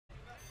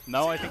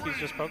No, I think he's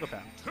just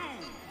Pokepen.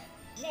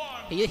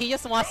 He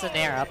just wants to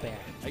nair up air.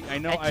 I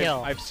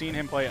know. I've seen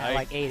him play Ike.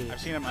 Like 80.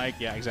 I've seen him Ike.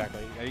 Yeah,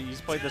 exactly.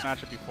 He's played this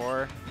matchup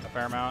before a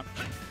fair amount,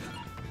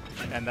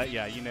 and that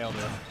you nailed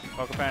it.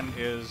 Pokepen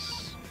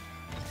is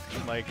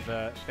like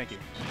the. Thank you.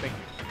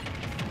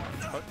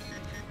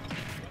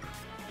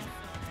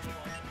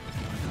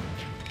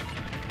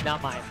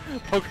 Not mine.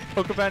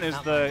 Pokepen is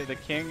the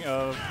king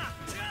of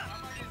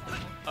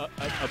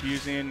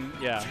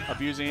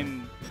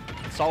abusing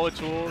solid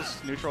tools,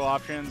 neutral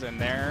options, and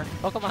there.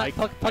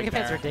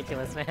 Pokepen's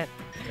ridiculous, man.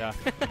 Yeah.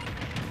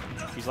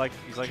 he's like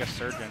a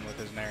surgeon with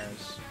his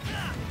nairs.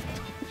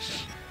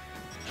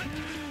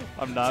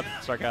 I'm not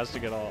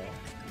sarcastic at all.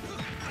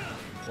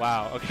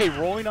 Wow. Okay,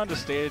 rolling onto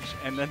stage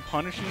and then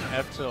punishing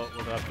F tilt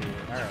with up B.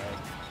 All right,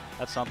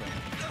 that's something.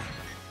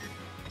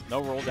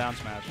 No roll down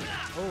smash.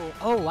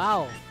 Oh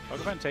wow.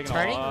 Pokepen taking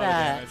turning a lot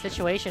that of damage.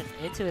 Situation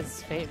into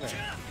his favor.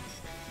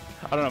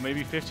 I don't know,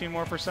 maybe 15%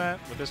 more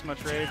with this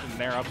much rage, and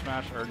nair up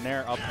smash or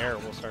nair up air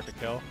will start to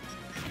kill.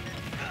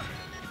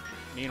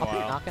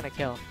 Meanwhile, not gonna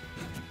kill.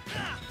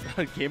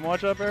 Game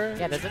Watch up air?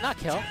 Yeah, does it not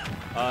kill?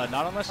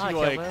 Not unless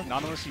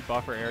not unless you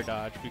buffer air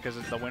dodge, because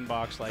it's the wind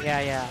box like.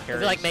 Yeah.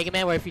 Is it like Mega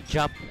Man where if you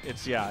jump?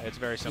 It's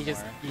very similar.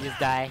 You just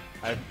die.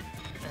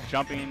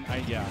 Jumping.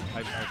 I've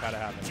had it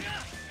happen.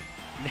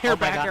 Nair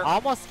back air,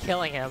 almost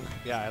killing him.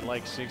 Yeah, at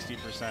like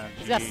 60%.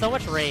 He's got so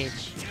much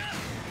rage.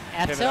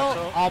 F-tilt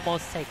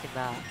almost taking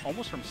that.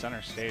 Almost from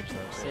center stage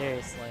though.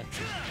 Seriously.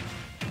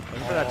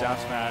 Looking for that down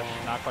smash,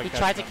 not quite. He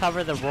tried to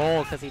cover the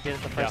roll because he did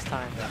it the first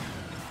time. Yeah.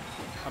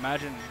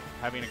 Imagine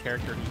having a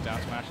character whose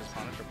down smash is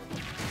punishable.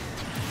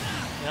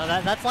 You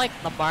know that's like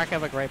the mark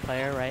of a great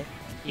player, right?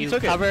 You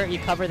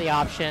cover the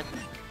option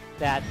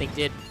that they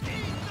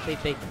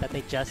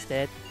just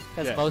did,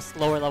 because most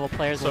lower level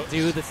players will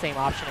do the same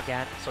option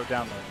again. So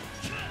download.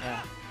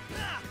 Yeah.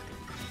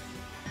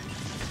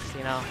 So,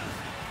 you know,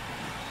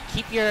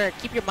 keep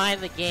your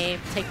mind in the game.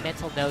 Take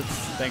mental notes.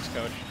 Thanks,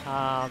 coach.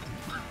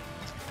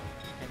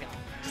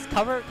 Just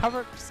cover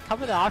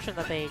the option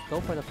that they go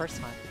for the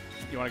first time.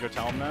 You want to go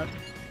tell them that?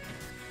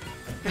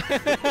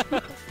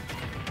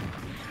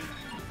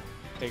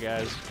 Hey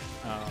guys,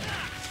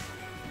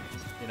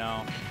 you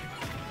know,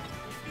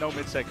 no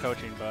mid-set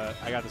coaching, but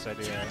I got this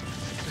idea.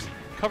 Just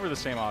cover the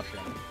same option.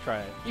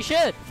 Try it. You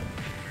should.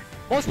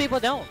 Most people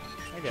don't.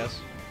 I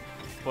guess.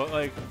 But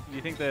like, do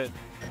you think that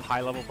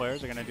high-level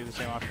players are gonna do the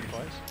same option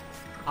twice?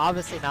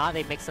 Obviously not.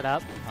 They mix it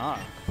up.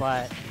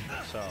 But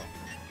so,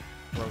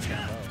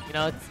 you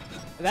know,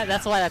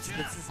 that's why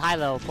this is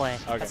high-level play.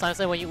 Okay. That's what I'm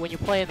saying. When you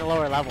play in the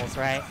lower levels,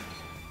 right?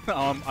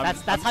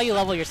 That's how you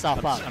level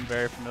yourself up. I'm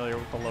very familiar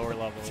with the lower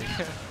levels.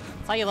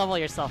 That's how you level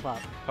yourself up.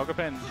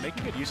 Pokepen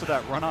making good use of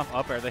that run-off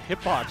up air. The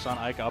hitbox on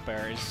Ike up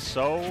air is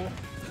so...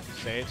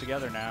 Say it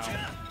together now.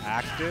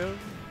 Active.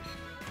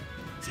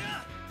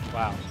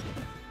 Wow.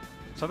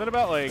 Something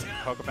about like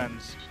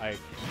Pokepen's Ike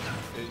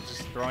is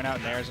just throwing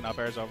out nairs and up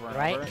airs over and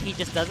over. Right? He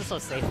just does it so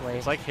safely.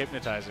 It's like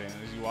hypnotizing.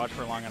 As you watch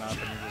for long enough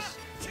and you just...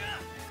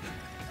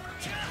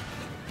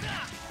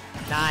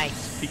 Nice.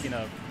 Speaking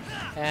of.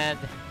 And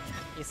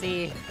you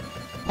see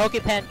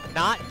Pokepen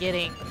not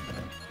getting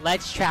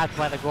ledge trapped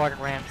by the Gordon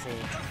Ramsay.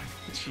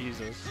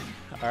 Jesus.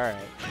 Alright.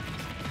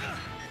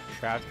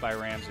 Trapped by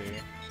Ramsay.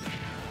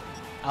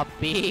 Up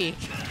B.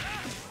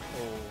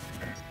 Oh.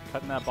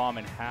 Cutting that bomb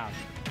in half.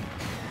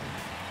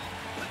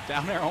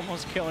 Down there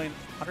almost killing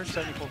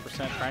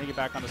 174%, trying to get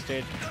back on the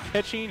stage.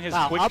 Pitching his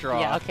quick draw.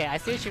 Yeah, okay, I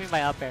see what you mean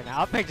by up air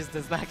now. Up air just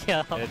does not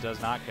kill. It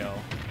does not kill.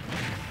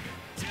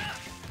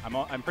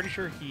 I'm pretty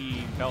sure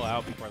he fell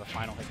out before the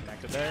final hit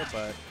connected there,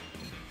 but...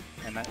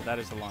 And that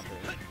is the launcher.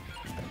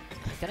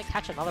 He's gonna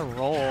catch another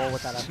roll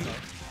with that up air.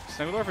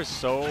 Snickeldorf is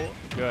so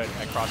good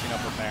at crossing up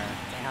from there.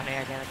 Down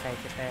air, gonna take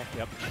it there.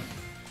 Yep.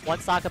 One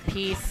stock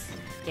apiece.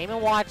 Game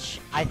 & Watch,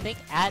 I think,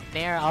 at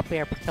nair up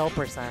air kill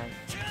percent.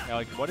 Yeah,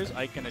 like, what is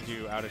Ike gonna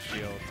do out of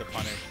shield to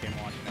punish Game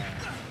 & Watch nair?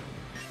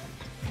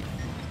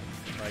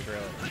 Like,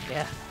 really?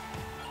 Yeah.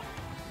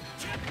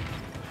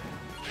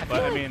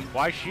 But, I mean,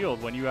 why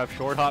shield when you have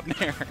short hop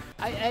nair?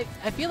 I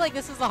feel like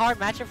this is a hard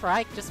matchup for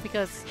Ike, just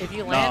because if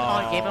you land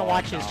on Game &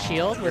 Watch's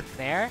shield with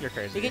nair, you're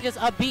crazy. you can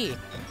just up B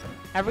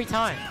every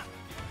time.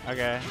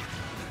 Okay.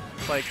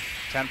 It's like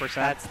 10%.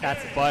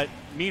 That's but,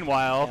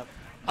 meanwhile,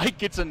 Ike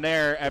gets a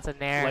nair at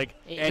like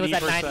it was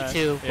at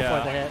 92 before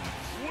the hit.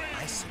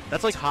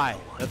 That's like high.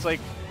 That's like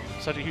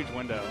such a huge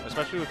window,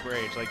 especially with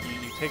rage. Like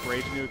you take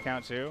rage into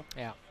account too.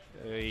 Yeah.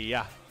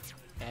 Yeah.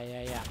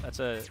 That's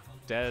a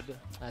dead.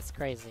 That's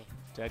crazy.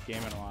 Dead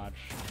Game & Watch.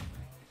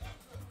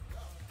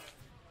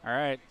 All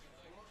right.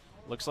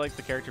 Looks like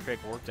the character pick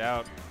worked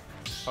out.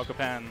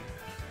 Pokepen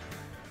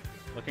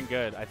looking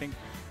good. I think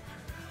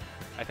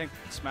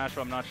Smash.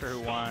 I'm not sure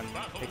who won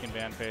taking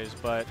Van Phase,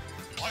 but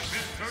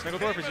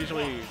Snickeldorf is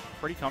usually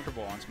pretty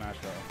comfortable on Smash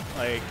though.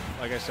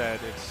 Like I said,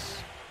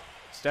 it's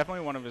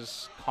definitely one of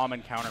his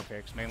common counter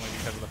picks, mainly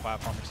because of the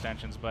platform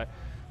extensions. But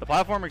the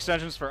platform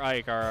extensions for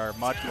Ike are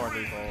much more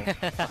lethal.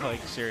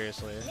 Like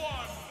seriously.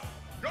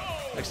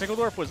 Like,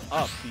 Snickeldorf was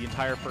up the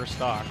entire first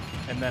stock,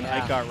 and then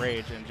Ike got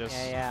rage and just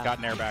got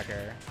an air back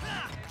air.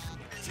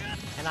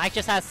 And Ike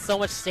just has so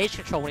much stage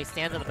control when he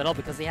stands in the middle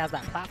because he has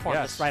that platform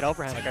just right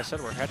over him. Like I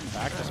said, we're heading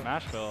back to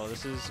Smashville.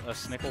 This is a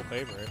Snickle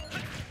favorite.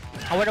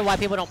 I wonder why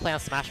people don't play on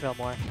Smashville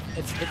more.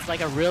 It's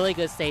like a really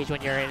good stage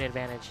when you're in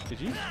advantage.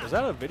 Was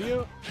that a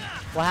video?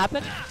 What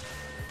happened?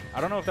 I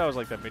don't know if that was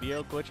like the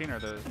video glitching or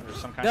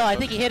some kind of. No, I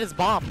think he hit his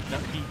bomb. No,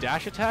 he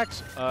dash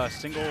attacks a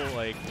single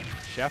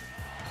chef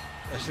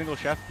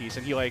piece,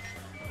 and he like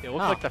it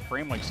looked like the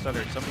frame like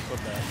stuttered. Somebody put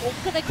that. Well,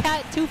 could the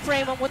cat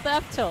 2-frame him with the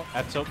F tilt?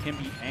 F tilt can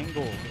be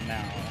angled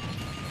now.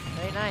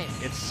 Very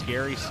nice. It's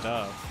scary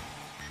stuff.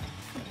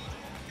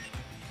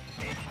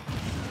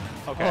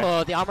 Okay.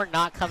 Oh, the armor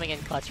not coming in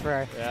clutch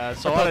for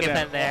it's the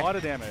Pokepen there. A lot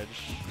of damage.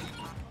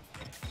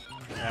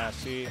 Yeah,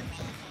 see.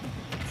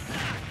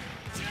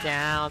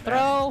 Down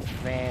throw,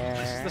 fair.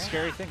 This is the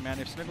scary thing, man.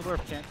 If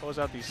Snickeldorf can't close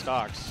out these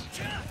stocks,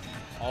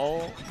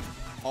 all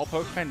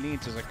Pokepen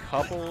needs is a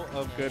couple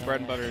of good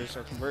bread and butters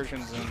or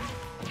conversions, and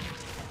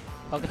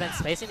Pokepen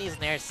spacing these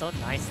nairs so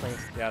nicely.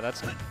 Yeah,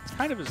 it's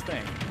kind of his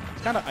thing.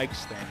 It's kind of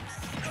Ike's thing.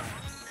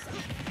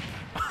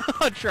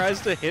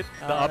 Tries to hit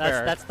the up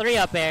air. That's 3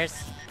 up airs.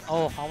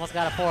 Oh, almost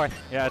got a 4th.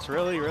 Yeah, it's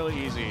really, really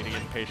easy to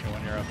get impatient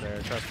when you're up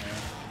there. Trust me.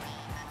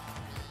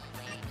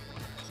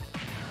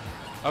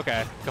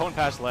 Okay, going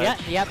past ledge.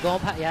 Yeah, going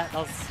past. Yeah, that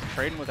was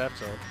trading with F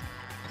tilt.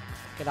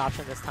 Good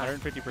option this time.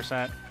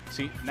 150%.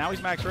 See, now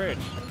he's max rage.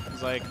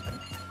 He's like,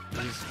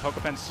 his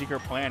Pokepen's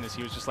secret plan is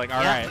he was just like,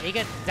 all right. He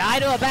can die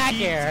to a back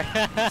air.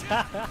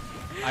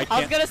 I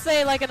was gonna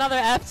say like another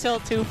F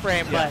tilt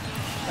 2-frame, but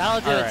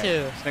that'll do it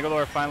too.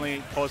 Snickeldorf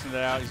finally closing it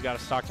out. He's got a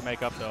stock to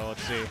make up though.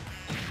 Let's see.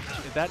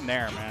 That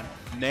Nair, man.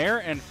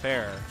 Nair and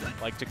Fair,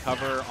 like to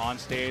cover on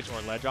stage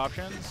or ledge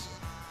options.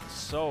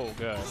 So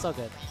good. So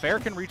good. Fair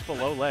can reach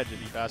below ledge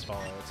if you fast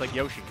follow. It's like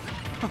Yoshi.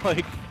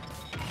 Like,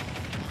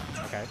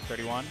 okay,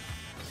 31.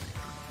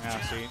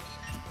 Yeah, see.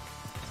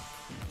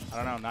 I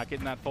don't know, not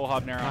getting that full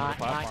hop Nair on the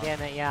platform. Not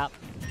getting it, yeah.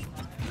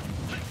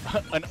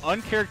 An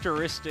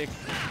uncharacteristic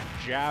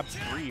jab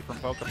 3 from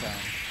Pokepen.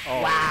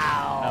 Oh,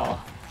 wow.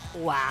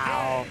 No.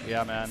 Wow.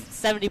 Yeah, man.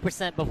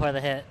 70% before the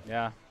hit.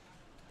 Yeah.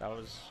 That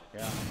was,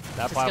 that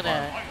just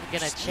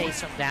gonna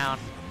chase him down.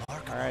 All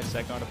right,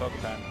 set going to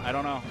Pokepen. I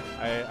don't know.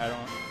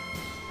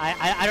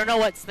 I don't know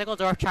what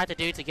Snickeldorf tried to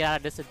do to get out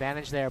of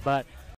disadvantage there, but